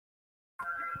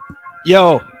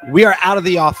Yo, we are out of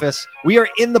the office. We are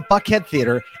in the Buckhead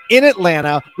Theater in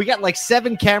Atlanta. We got like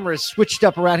 7 cameras switched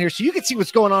up around here so you can see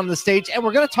what's going on the stage. And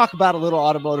we're going to talk about a little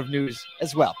automotive news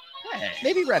as well. Hey,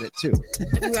 maybe Reddit too.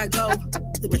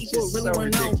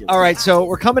 All right, so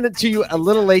we're coming to you a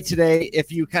little late today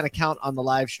if you kind of count on the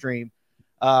live stream.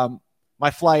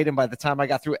 My flight, and by the time I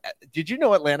got through, did you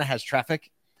know Atlanta has traffic?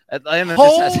 Atlanta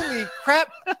Holy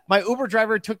crap. My Uber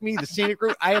driver took me the scenic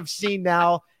route. I have seen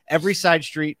now every side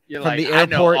street from the airport, I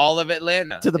know all of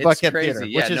Atlanta to the Buckhead Theater,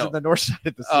 which is on the north side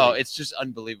of the city. Oh, it's just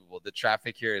unbelievable. The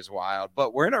traffic here is wild,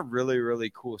 but we're in a really,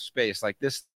 really cool space. Like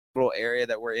this little area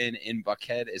that we're in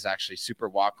Buckhead is actually super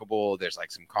walkable. There's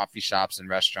like some coffee shops and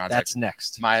restaurants. That's like,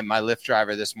 next. My Lyft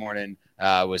driver this morning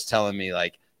was telling me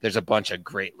like there's a bunch of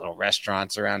great little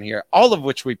restaurants around here, all of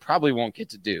which we probably won't get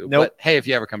to do. Nope. But hey, if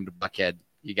you ever come to Buckhead,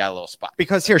 you got a little spot.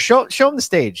 Because here, show them the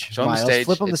stage. Show them the stage.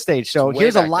 Flip them the stage. So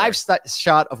here's a live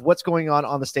shot of what's going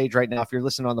on the stage right now. If you're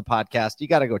listening on the podcast, you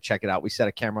got to go check it out. We set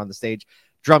a camera on the stage,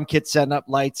 drum kit setting up,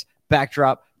 lights,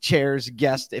 backdrop, chairs,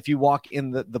 guests. If you walk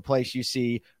in the place, you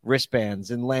see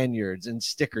wristbands and lanyards and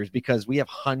stickers because we have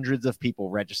hundreds of people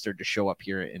registered to show up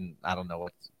here in, I don't know,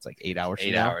 it's like 8 hours.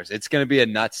 8 hours. It's going to be a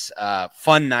nuts,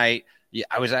 fun night. Yeah,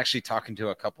 I was actually talking to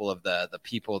a couple of the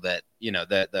people that, you know,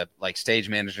 the like stage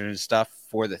managers and stuff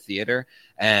for the theater,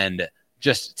 and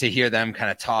just to hear them kind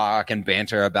of talk and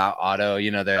banter about auto, you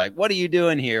know, they're like, what are you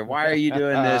doing here? Why are you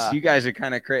doing this? You guys are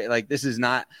kind of crazy. Like, this is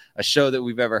not a show that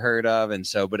we've ever heard of. And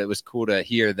so, but it was cool to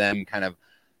hear them kind of,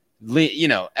 you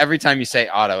know, every time you say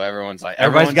auto, everyone's like,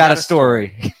 everyone's got a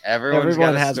story.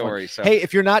 Everyone has a story. So. Hey,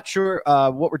 if you're not sure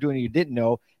what we're doing and you didn't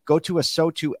know, go to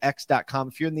asotox.com.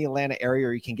 If you're in the Atlanta area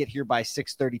or you can get here by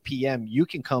 6:30 p.m., you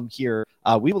can come here.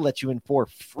 We will let you in for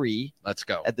free. Let's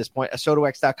go. At this point,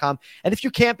 asotox.com. And if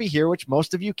you can't be here, which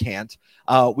most of you can't,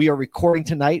 we are recording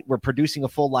tonight. We're producing a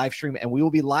full live stream, and we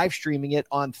will be live streaming it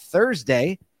on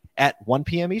Thursday at 1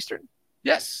 p.m. Eastern.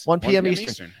 Yes. 1 p.m.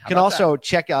 Eastern. You can also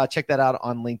check that out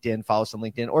on LinkedIn. Follow us on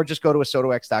LinkedIn, or just go to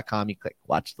asotox.com. You click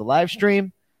watch the live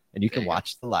stream, and you can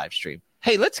watch the live stream.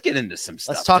 Hey, let's get into some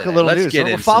stuff. Let's talk a little news.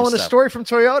 We're following a story from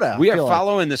Toyota. We are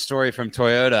following the story from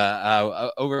Toyota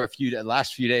over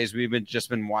last few days. We've just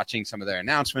been watching some of their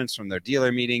announcements from their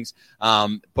dealer meetings,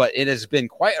 but it has been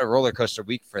quite a roller coaster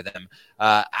week for them.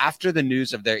 After the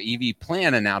news of their EV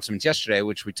plan announcements yesterday,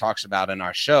 which we talked about in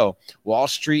our show, Wall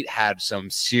Street had some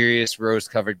serious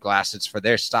rose-covered glasses for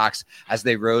their stocks as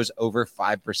they rose over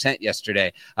 5%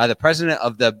 yesterday. The president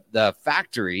of the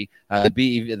factory,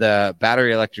 the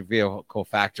battery electric vehicle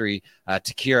factory,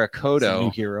 Takira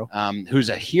Kodo, who's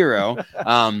a hero,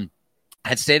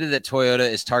 had stated that Toyota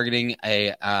is targeting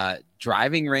a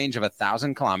driving range of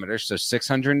 1,000 kilometers, so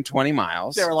 620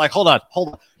 miles. They were like, hold on.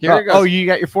 Here it goes. Oh, you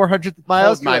got your 400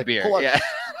 miles? Hold my beer. Yeah.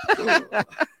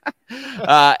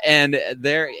 And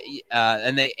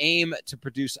they aim to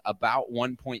produce about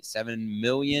 1.7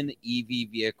 million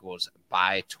EV vehicles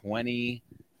by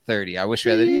 2030. I wish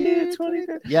we had the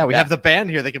 2030. Yeah, we have the band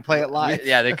here. They can play it live.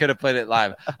 Yeah, they could have played it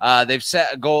live. They've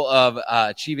set a goal of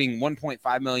achieving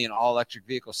 1.5 million all-electric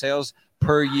vehicle sales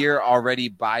per year already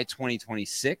by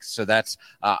 2026. So that's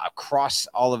across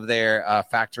all of their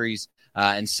factories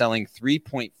and selling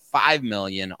 3.5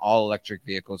 million all-electric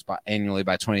vehicles annually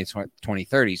by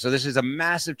 2030. So this is a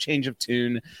massive change of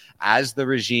tune as the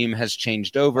regime has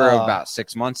changed over about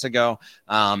 6 months ago,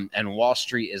 and Wall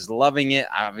Street is loving it.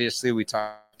 Obviously, we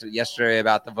talked yesterday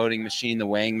about the voting machine, the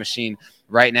weighing machine.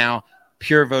 Right now,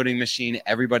 pure voting machine.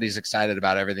 Everybody's excited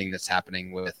about everything that's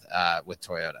happening with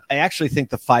Toyota. I actually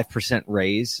think the 5%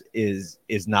 raise is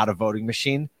not a voting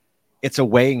machine. It's a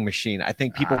weighing machine. I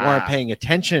think people weren't paying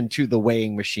attention to the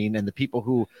weighing machine, and the people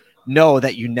who know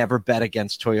that you never bet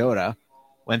against Toyota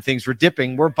when things were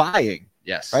dipping were buying.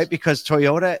 Yes. Right? Because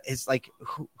Toyota is like,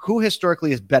 who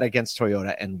historically has bet against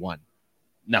Toyota and won?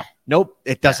 No. Nope.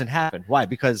 It doesn't happen. Why?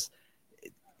 Because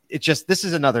this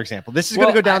is another example. This is going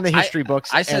to go down the history books.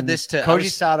 I said this to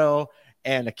Koji Sato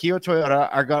and Akio Toyota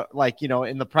are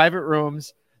in the private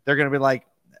rooms. They're going to be like,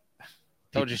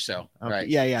 told you so. Okay. Right.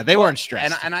 Yeah. They weren't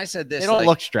stressed. And I said this. They don't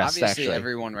look stressed, obviously, actually.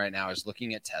 Everyone right now is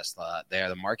looking at Tesla. They are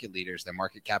the market leaders. Their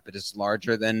market cap is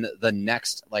larger than the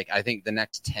next, I think the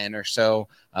next 10 or so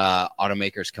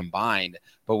automakers combined.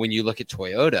 But when you look at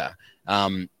Toyota,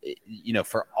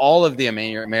 for all of the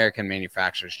American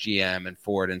manufacturers, GM and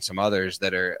Ford and some others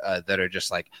that are just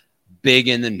like big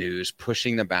in the news,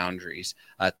 pushing the boundaries.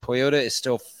 Toyota is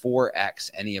still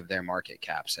 4x any of their market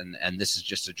caps, and this is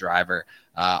just a driver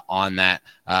on that.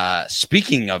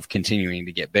 Speaking of continuing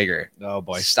to get bigger, oh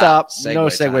boy, stop! No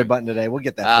segue time. Button today. We'll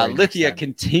get that. Lithia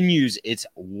continues its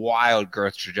wild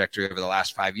growth trajectory over the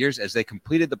last 5 years as they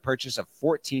completed the purchase of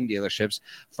 14 dealerships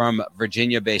from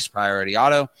Virginia-based Priority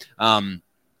Auto.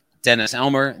 Dennis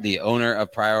Elmer, the owner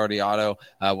of Priority Auto,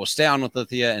 will stay on with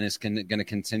Lithia and is going to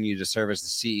continue to serve as the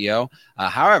CEO.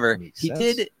 However,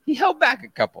 he held back a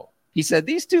couple. He said,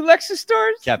 these 2 Lexus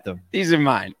stores, kept them. These are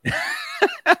mine.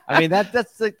 I mean,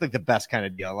 that's like the best kind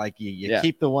of deal. Like you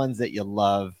keep the ones that you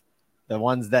love, the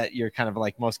ones that you're kind of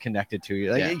like most connected to.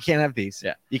 You're like, you can't have these.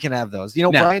 Yeah. You can have those. You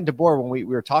know, Brian DeBoer, when we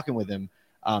were talking with him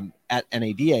at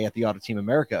NADA at the Auto Team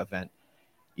America event,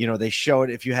 you know, they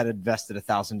showed if you had invested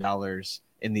 $1,000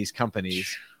 in these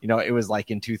companies, you know, it was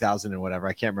like in 2000 and whatever,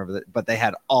 I can't remember that, but they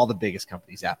had all the biggest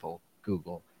companies, Apple,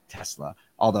 Google, Tesla,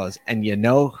 all those. And you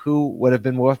know who would have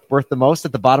been worth the most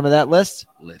at the bottom of that list?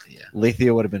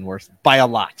 Lithia would have been worth by a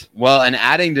lot. Well, and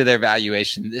adding to their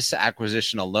valuation, this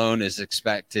acquisition alone is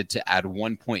expected to add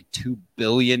 $1.2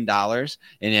 billion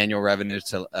in annual revenue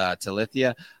to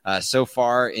Lithia. So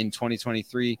far in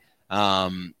 2023,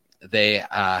 they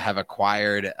have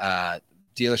acquired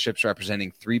dealerships representing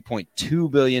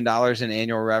 $3.2 billion in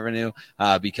annual revenue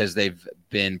because they've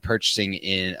been purchasing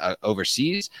in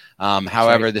overseas.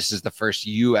 However, This is the first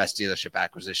U.S. dealership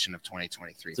acquisition of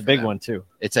 2023. It's a big one too.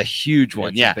 It's a huge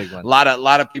one. Yeah, a big one. A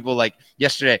lot of people, like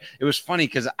yesterday. It was funny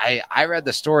because I read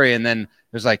the story and then it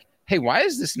was like, hey, why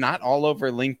is this not all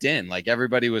over LinkedIn? Like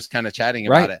everybody was kind of chatting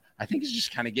about it. I think it's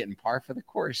just kind of getting par for the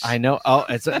course. I know. Oh,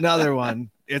 it's another one.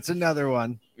 It's another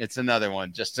one. Just another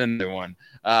one.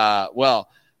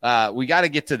 We got to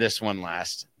get to this one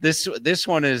last. This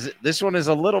one is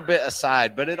a little bit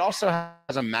aside, but it also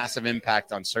has a massive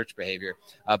impact on search behavior.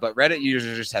 But Reddit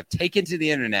users have taken to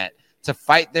the internet to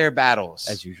fight their battles,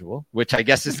 as usual, which I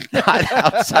guess is not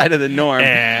outside of the norm.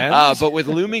 But with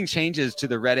looming changes to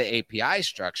the Reddit API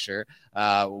structure,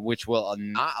 which will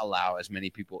not allow as many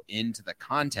people into the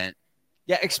content.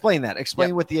 Yeah, explain that.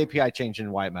 Explain what the API change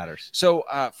and why it matters. So,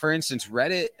 for instance,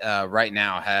 Reddit right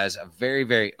now has a very,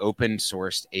 very open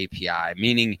sourced API,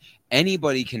 meaning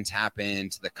anybody can tap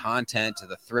into the content, to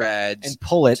the threads, and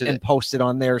pull it and post it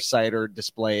on their site or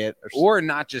display it. Or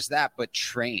not just that, but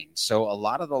train. So a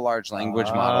lot of the large language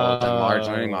models and large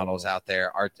learning models out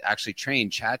there are actually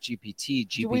trained. ChatGPT,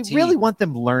 GPT. Do we really want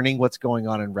them learning what's going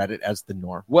on in Reddit as the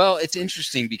norm? Well, it's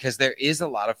interesting because there is a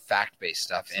lot of fact-based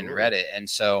stuff in Reddit. And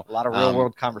so a lot of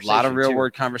real-world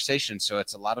conversation. So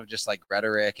it's a lot of just like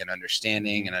rhetoric and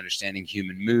understanding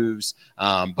human moves.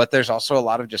 But there's also a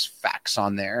lot of just facts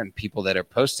on there and people that are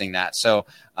posting that. So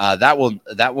that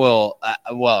will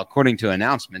according to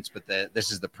announcements, but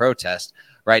this is the protest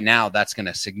right now, that's going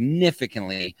to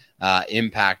significantly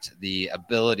impact the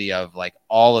ability of like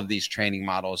all of these training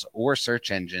models or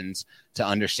search engines to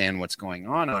understand what's going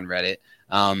on Reddit.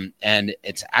 And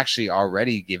it's actually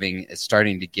already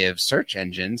starting to give search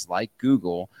engines like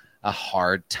Google a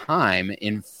hard time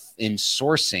in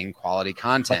sourcing quality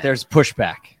content. But there's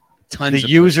pushback. The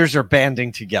users are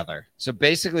banding together. So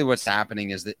basically what's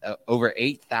happening is that over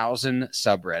 8,000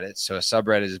 subreddits, so a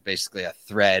subreddit is basically a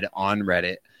thread on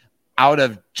Reddit, out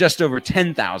of just over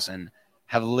 10,000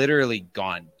 have literally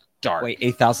gone dark. Wait,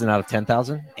 8,000 out of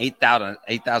 10,000?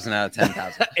 8,000 out of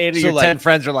 10,000. 8 of your 10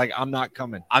 friends are like, I'm not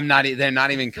coming. They're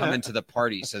not even coming to the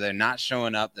party. So they're not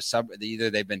showing up. Either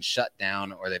they've been shut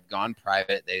down or they've gone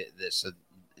private. So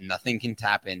nothing can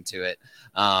tap into it.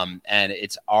 And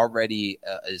it's already,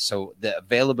 so the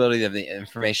availability of the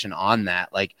information on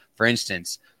that, like for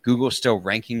instance, Google's still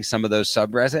ranking some of those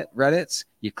subreddits.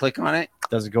 You click on it.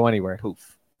 Doesn't go anywhere.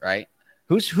 Poof, right?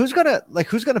 Who's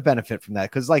gonna benefit from that?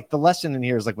 Because like the lesson in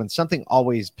here is like when something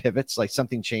always pivots, like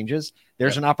something changes,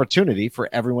 there's an opportunity for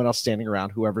everyone else standing around,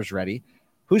 whoever's ready.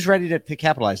 Who's ready to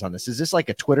capitalize on this? Is this like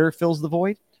a Twitter fills the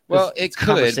void? Well, it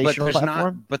could,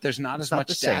 but there's not as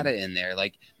much data in there.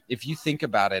 Like if you think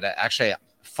about it, actually,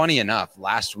 funny enough,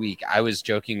 last week I was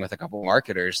joking with a couple of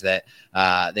marketers that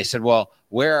they said, well,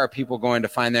 where are people going to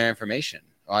find their information?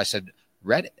 Well, I said,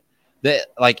 Reddit.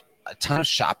 Like a ton of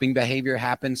shopping behavior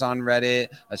happens on Reddit,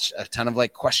 a ton of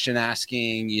like question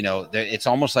asking, it's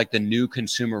almost like the new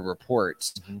Consumer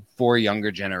Reports for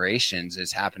younger generations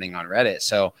is happening on Reddit.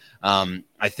 So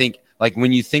I think like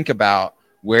when you think about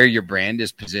where your brand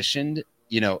is positioned,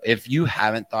 if you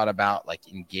haven't thought about like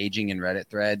engaging in Reddit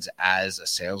threads as a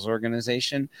sales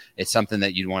organization, it's something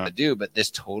that you'd want to do, but this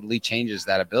totally changes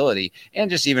that ability. And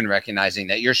just even recognizing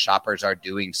that your shoppers are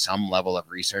doing some level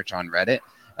of research on Reddit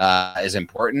is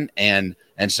important. And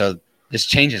so this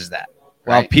changes that.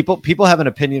 Well, people have an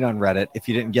opinion on Reddit. If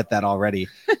you didn't get that already,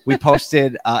 we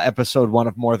posted episode 1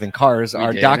 of More Than Cars,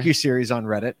 our docuseries on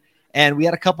Reddit, and we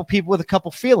had a couple people with a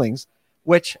couple feelings,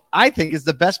 which I think is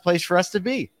the best place for us to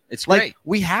be. It's like great.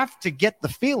 We have to get the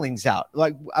feelings out.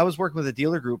 Like I was working with a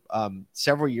dealer group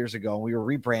several years ago, and we were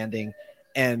rebranding,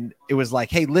 and it was like,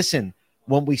 hey, listen,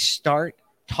 when we start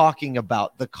talking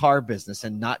about the car business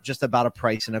and not just about a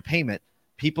price and a payment,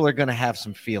 people are going to have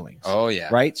some feelings. Oh, yeah.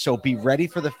 Right? So be ready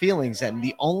for the feelings. And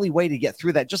the only way to get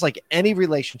through that, just like any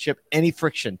relationship, any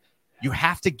friction, you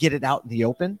have to get it out in the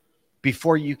open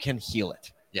before you can heal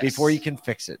it, before you can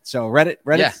fix it. So Reddit,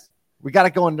 we got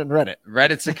it going on Reddit.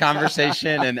 Reddit's a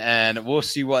conversation, and we'll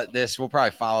see we'll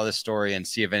probably follow this story and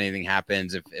see if anything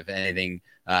happens, if anything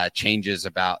changes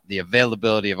about the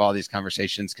availability of all these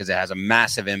conversations, because it has a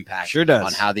massive impact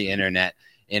on how the internet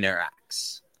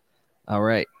interacts. All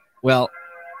right. Well,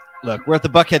 look, we're at the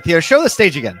Buckhead Theater. Show the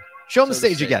stage again. Show them the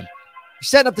stage again. You're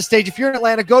setting up the stage. If you're in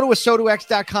Atlanta, go to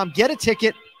asotox.com, get a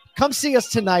ticket, come see us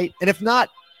tonight. And if not,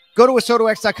 go to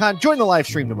asotox.com, join the live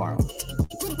stream tomorrow.